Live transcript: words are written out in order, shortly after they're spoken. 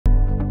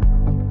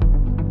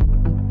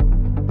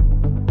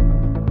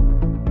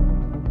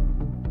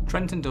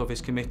Trent Dove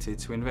is committed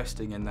to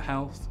investing in the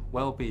health,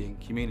 well-being,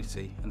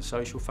 community and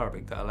social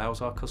fabric that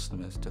allows our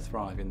customers to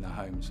thrive in their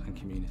homes and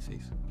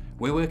communities.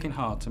 We're working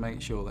hard to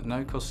make sure that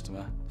no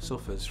customer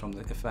suffers from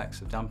the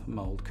effects of damp and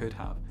mould could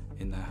have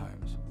in their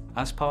homes.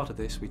 As part of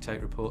this, we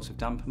take reports of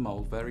damp and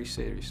mould very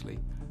seriously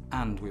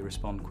and we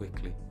respond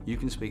quickly. You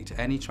can speak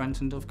to any Trent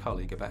Dove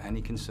colleague about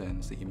any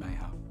concerns that you may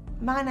have.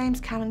 My name's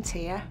Karen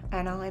Tier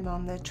and I'm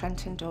on the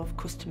Trent Dove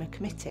Customer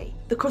Committee.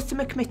 The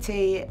Customer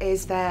Committee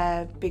is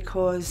there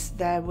because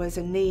there was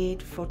a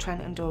need for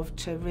Trent Dove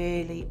to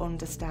really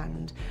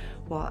understand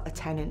what a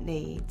tenant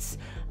needs,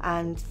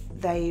 and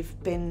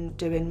they've been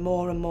doing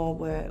more and more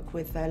work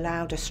with the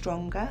Louder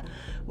Stronger,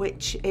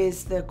 which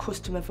is the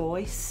customer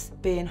voice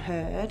being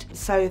heard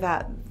so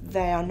that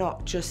they are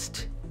not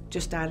just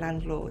our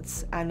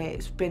landlords, and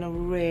it's been a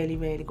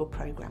really good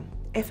programme.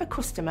 If a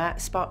customer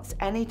spots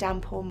any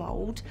damp or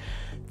mould,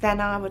 then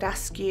I would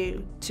ask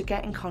you to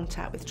get in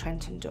contact with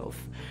Trent Dove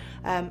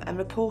and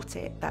report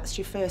it. That's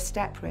your first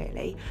step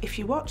really. If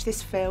you watch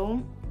this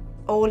film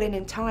all in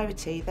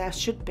entirety, there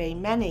should be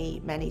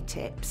many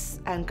tips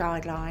and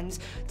guidelines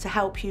to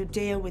help you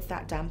deal with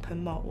that damp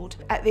and mould.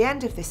 At the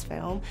end of this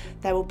film,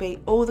 there will be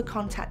all the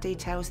contact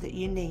details that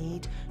you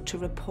need to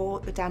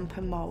report the damp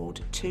and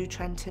mould to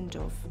Trent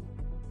Dove.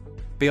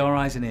 Be our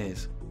eyes and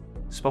ears.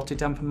 Spotted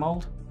damp and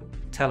mould?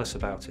 Tell us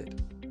about it.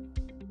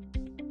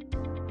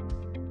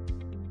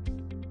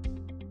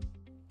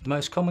 The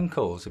most common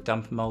cause of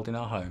damp and mould in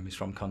our home is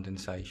from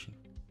condensation.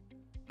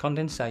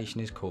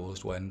 Condensation is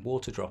caused when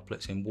water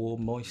droplets in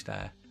warm, moist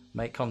air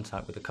make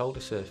contact with a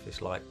colder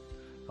surface like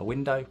a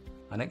window,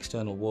 an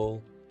external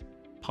wall,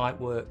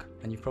 pipework,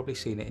 and you've probably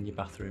seen it in your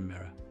bathroom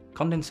mirror.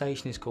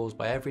 Condensation is caused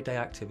by everyday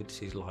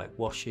activities like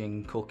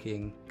washing,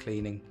 cooking,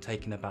 cleaning,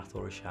 taking a bath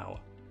or a shower.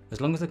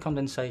 As long as the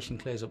condensation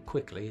clears up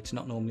quickly, it's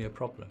not normally a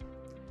problem.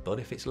 But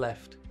if it's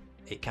left,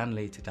 it can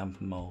lead to damp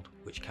and mould,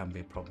 which can be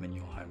a problem in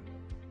your home.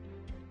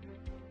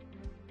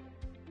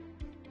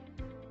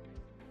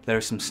 There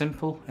are some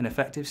simple and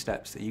effective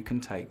steps that you can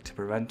take to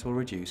prevent or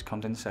reduce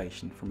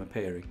condensation from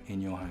appearing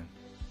in your home.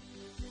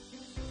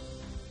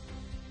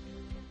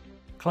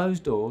 Close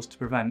doors to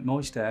prevent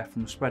moist air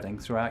from spreading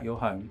throughout your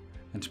home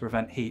and to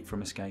prevent heat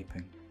from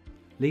escaping.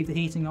 Leave the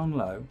heating on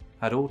low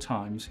at all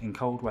times in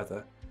cold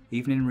weather,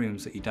 even in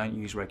rooms that you don't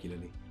use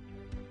regularly.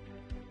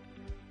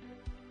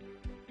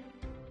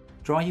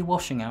 Dry your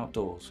washing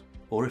outdoors,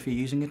 or if you're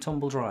using a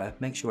tumble dryer,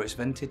 make sure it's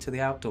vented to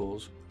the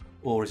outdoors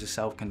or is a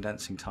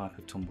self-condensing type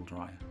of tumble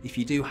dryer. If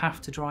you do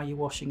have to dry your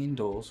washing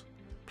indoors,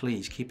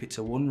 please keep it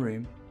to one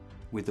room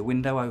with the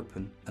window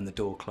open and the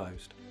door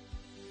closed.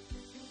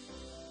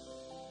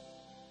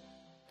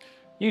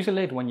 Use a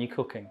lid when you're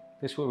cooking.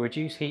 This will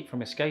reduce heat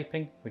from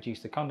escaping, reduce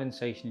the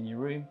condensation in your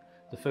room,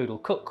 the food will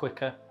cook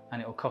quicker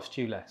and it will cost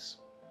you less.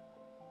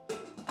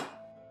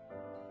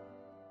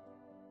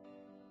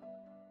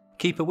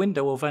 Keep a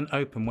window or vent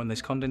open when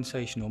there's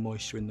condensation or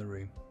moisture in the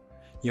room.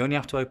 You only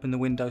have to open the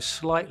window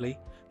slightly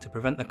to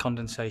prevent the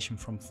condensation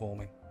from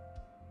forming.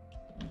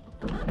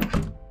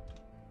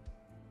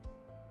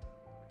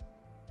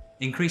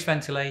 Increase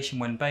ventilation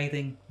when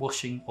bathing,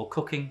 washing or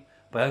cooking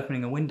by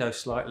opening a window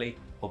slightly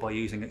or by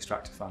using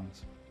extractor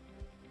fans.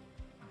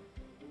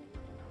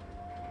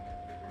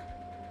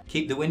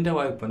 Keep the window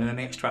open and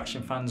any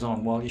extraction fans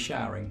on while you're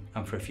showering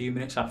and for a few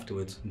minutes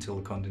afterwards until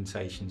the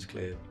condensation's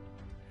cleared.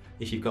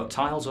 If you've got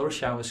tiles or a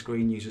shower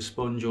screen, use a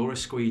sponge or a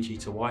squeegee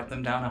to wipe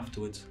them down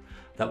afterwards.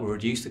 That will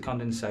reduce the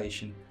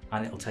condensation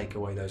and it'll take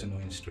away those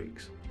annoying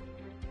streaks.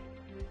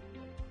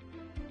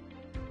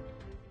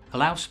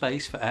 Allow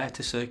space for air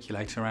to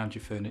circulate around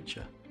your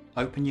furniture.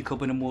 Open your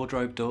cupboard and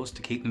wardrobe doors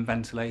to keep them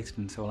ventilated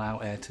and to allow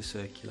air to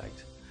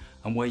circulate.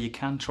 And where you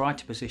can, try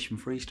to position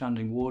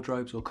freestanding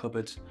wardrobes or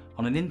cupboards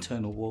on an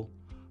internal wall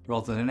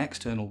rather than an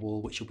external wall,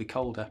 which will be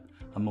colder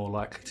and more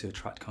likely to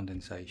attract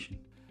condensation.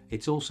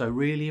 It's also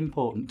really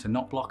important to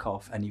not block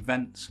off any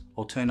vents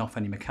or turn off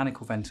any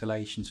mechanical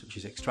ventilation such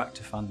as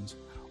extractor fans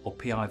or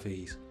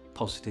PIVs,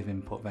 positive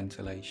input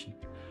ventilation.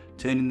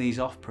 Turning these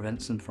off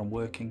prevents them from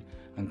working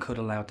and could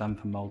allow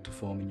damp and mould to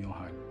form in your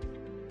home.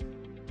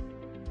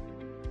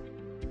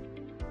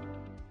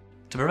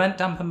 To prevent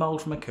damp and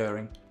mould from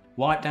occurring,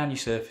 wipe down your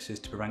surfaces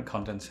to prevent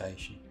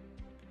condensation.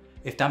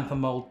 If damp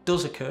and mould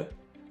does occur,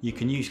 you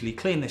can usually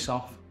clean this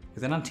off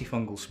with an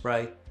antifungal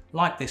spray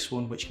like this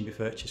one, which can be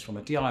purchased from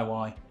a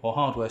DIY or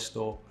hardware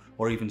store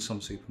or even some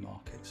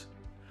supermarkets.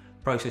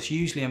 The process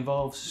usually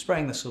involves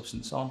spraying the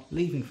substance on,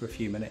 leaving for a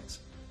few minutes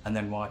and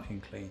then wiping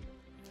clean.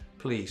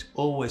 Please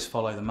always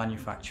follow the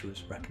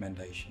manufacturer's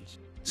recommendations.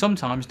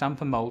 Sometimes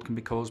damp and mould can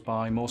be caused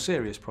by more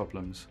serious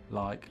problems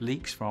like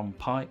leaks from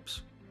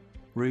pipes,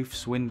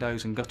 roofs,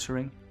 windows and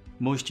guttering,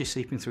 moisture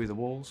seeping through the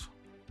walls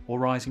or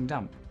rising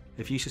damp.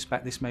 If you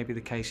suspect this may be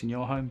the case in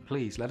your home,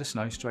 please let us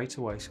know straight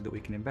away so that we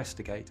can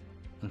investigate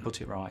and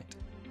put it right.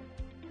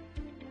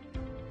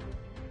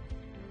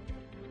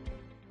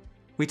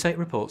 We take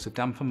reports of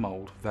damp and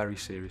mould very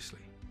seriously.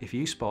 If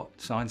you spot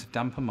signs of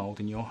damp and mould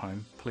in your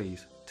home,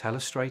 please tell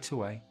us straight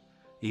away,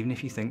 even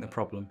if you think the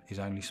problem is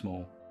only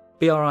small.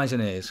 Be our eyes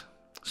and ears.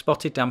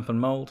 Spotted damp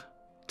and mould?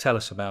 tell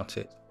us about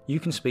it. You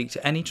can speak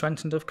to any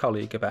Trent and Dove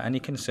colleague about any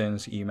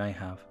concerns that you may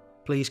have.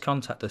 Please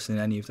contact us in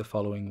any of the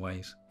following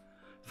ways.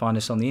 Find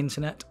us on the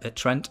internet at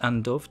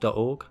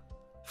trentanddove.org,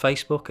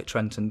 Facebook at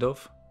Trent and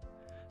Dove,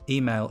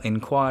 email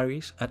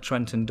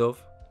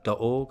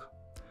inquiries@trentanddove.org.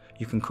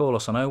 You can call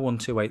us on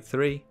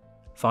 01283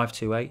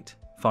 528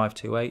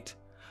 528,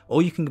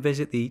 or you can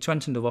visit the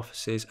Trent and Dove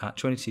offices at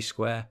Trinity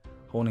Square,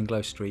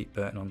 Horninglow Street,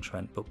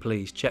 Burton-on-Trent. But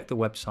please check the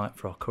website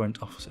for our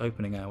current office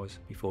opening hours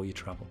before you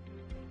travel.